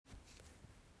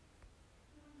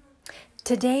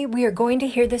Today we are going to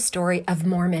hear the story of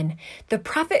Mormon, the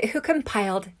prophet who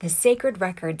compiled the sacred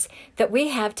records that we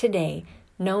have today,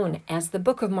 known as the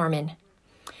Book of Mormon.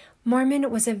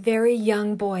 Mormon was a very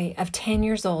young boy of 10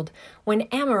 years old when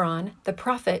Ammoron, the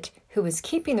prophet who was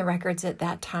keeping the records at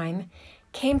that time,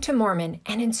 came to Mormon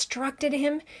and instructed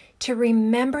him to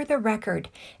remember the record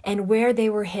and where they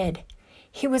were hid.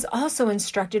 He was also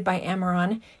instructed by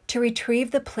Ammoron to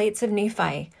retrieve the plates of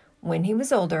Nephi, when he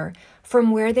was older,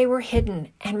 from where they were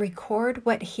hidden and record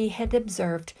what he had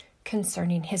observed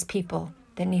concerning his people,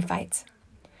 the Nephites.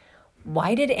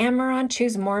 Why did Ammoron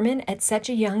choose Mormon at such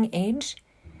a young age?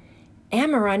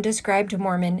 Ammoron described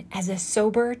Mormon as a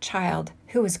sober child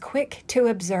who was quick to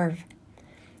observe.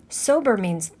 Sober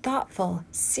means thoughtful,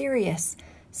 serious,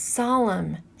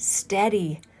 solemn,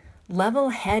 steady,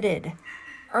 level-headed,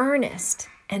 earnest,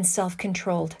 and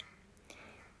self-controlled.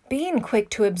 Being quick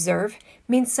to observe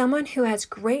means someone who has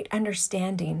great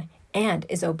understanding and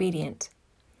is obedient.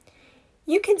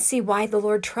 You can see why the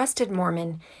Lord trusted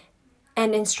Mormon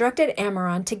and instructed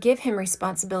Ammoron to give him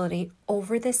responsibility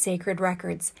over the sacred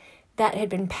records that had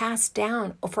been passed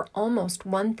down for almost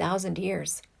 1,000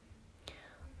 years.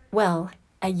 Well,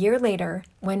 a year later,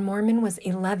 when Mormon was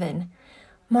 11,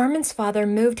 Mormon's father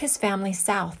moved his family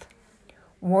south.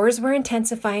 Wars were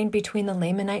intensifying between the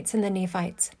Lamanites and the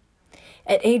Nephites.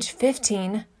 At age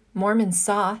 15, Mormon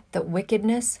saw that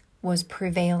wickedness was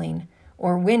prevailing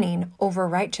or winning over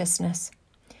righteousness.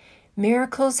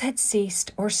 Miracles had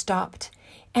ceased or stopped,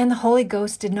 and the Holy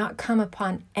Ghost did not come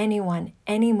upon anyone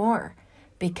anymore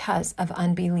because of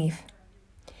unbelief.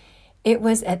 It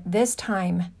was at this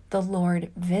time the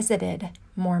Lord visited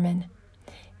Mormon,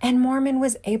 and Mormon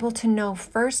was able to know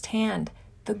firsthand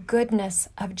the goodness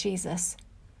of Jesus.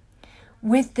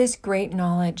 With this great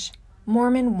knowledge,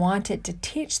 Mormon wanted to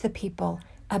teach the people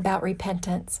about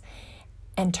repentance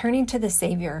and turning to the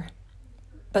Savior.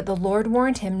 But the Lord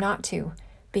warned him not to,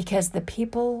 because the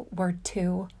people were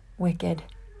too wicked.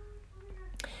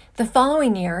 The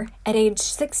following year, at age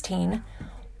 16,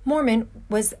 Mormon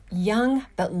was young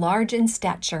but large in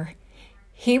stature.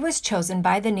 He was chosen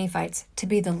by the Nephites to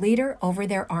be the leader over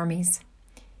their armies.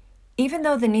 Even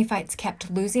though the Nephites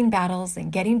kept losing battles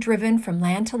and getting driven from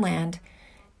land to land,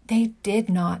 they did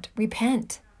not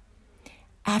repent.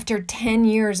 After 10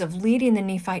 years of leading the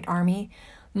Nephite army,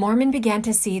 Mormon began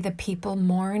to see the people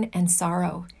mourn and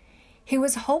sorrow. He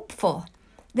was hopeful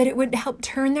that it would help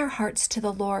turn their hearts to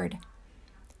the Lord.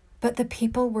 But the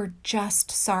people were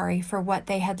just sorry for what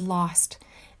they had lost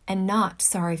and not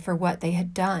sorry for what they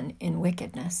had done in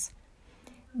wickedness.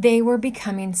 They were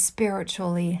becoming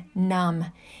spiritually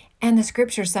numb, and the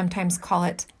scriptures sometimes call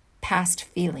it past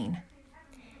feeling.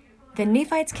 The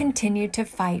Nephites continued to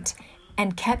fight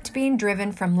and kept being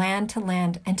driven from land to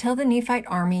land until the Nephite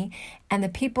army and the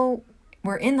people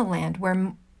were in the land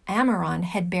where Ammoron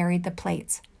had buried the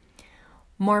plates.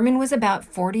 Mormon was about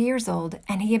 40 years old,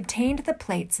 and he obtained the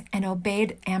plates and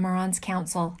obeyed Ammoron's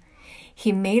counsel.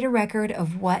 He made a record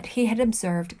of what he had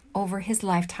observed over his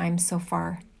lifetime so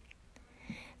far.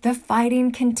 The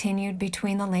fighting continued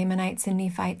between the Lamanites and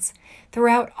Nephites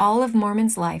throughout all of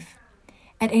Mormon's life.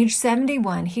 At age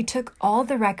 71, he took all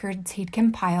the records he'd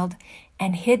compiled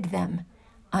and hid them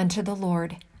unto the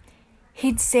Lord.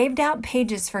 He'd saved out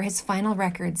pages for his final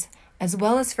records, as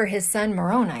well as for his son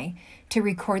Moroni, to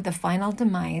record the final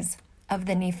demise of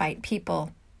the Nephite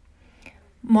people.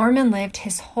 Mormon lived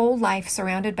his whole life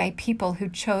surrounded by people who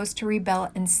chose to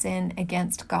rebel and sin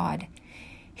against God.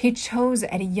 He chose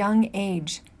at a young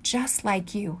age, just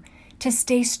like you, to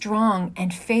stay strong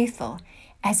and faithful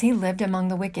as he lived among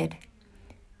the wicked.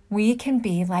 We can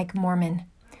be like Mormon.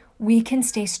 We can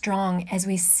stay strong as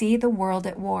we see the world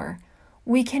at war.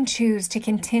 We can choose to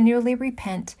continually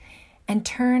repent and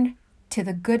turn to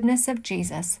the goodness of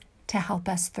Jesus to help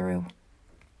us through.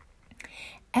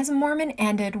 As Mormon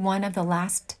ended one of the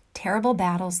last terrible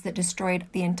battles that destroyed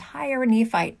the entire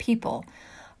Nephite people,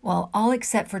 well, all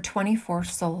except for 24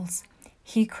 souls,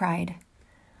 he cried,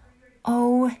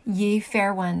 "O ye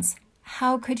fair ones,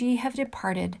 how could ye have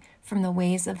departed from the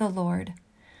ways of the Lord?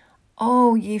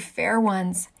 O ye fair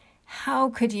ones, how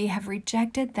could ye have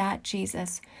rejected that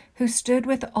Jesus who stood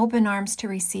with open arms to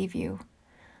receive you?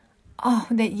 Oh,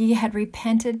 that ye had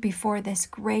repented before this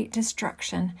great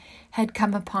destruction had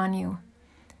come upon you.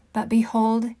 But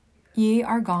behold, ye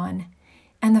are gone,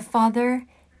 and the Father,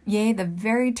 yea, the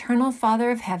very eternal Father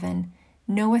of heaven,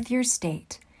 knoweth your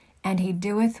state, and he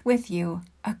doeth with you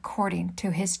according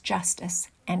to his justice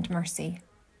and mercy."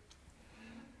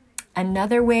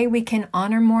 Another way we can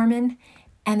honor Mormon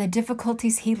and the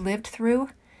difficulties he lived through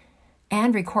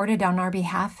and recorded on our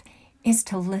behalf is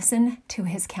to listen to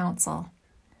his counsel.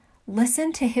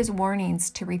 listen to his warnings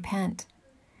to repent.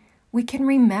 We can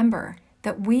remember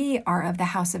that we are of the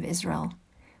house of Israel.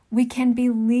 We can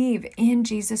believe in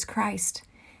Jesus Christ,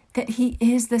 that he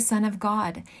is the Son of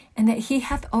God, and that he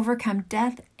hath overcome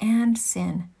death and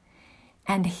sin.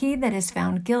 And he that is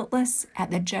found guiltless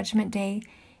at the judgment day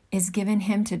is given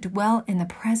him to dwell in the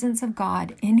presence of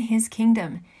God in his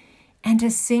kingdom, and to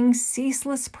sing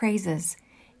ceaseless praises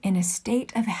in a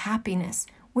state of happiness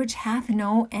which hath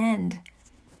no end.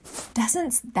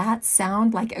 Doesn't that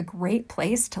sound like a great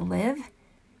place to live?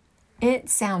 It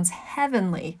sounds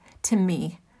heavenly to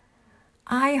me.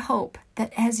 I hope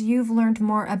that as you've learned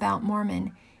more about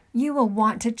Mormon, you will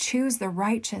want to choose the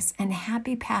righteous and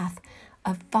happy path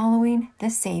of following the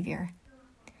Savior.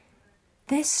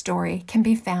 This story can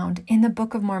be found in the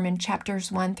Book of Mormon,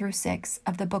 chapters 1 through 6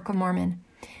 of the Book of Mormon.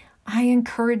 I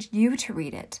encourage you to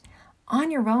read it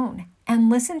on your own and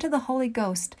listen to the Holy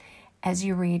Ghost as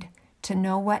you read to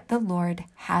know what the Lord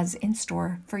has in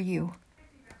store for you.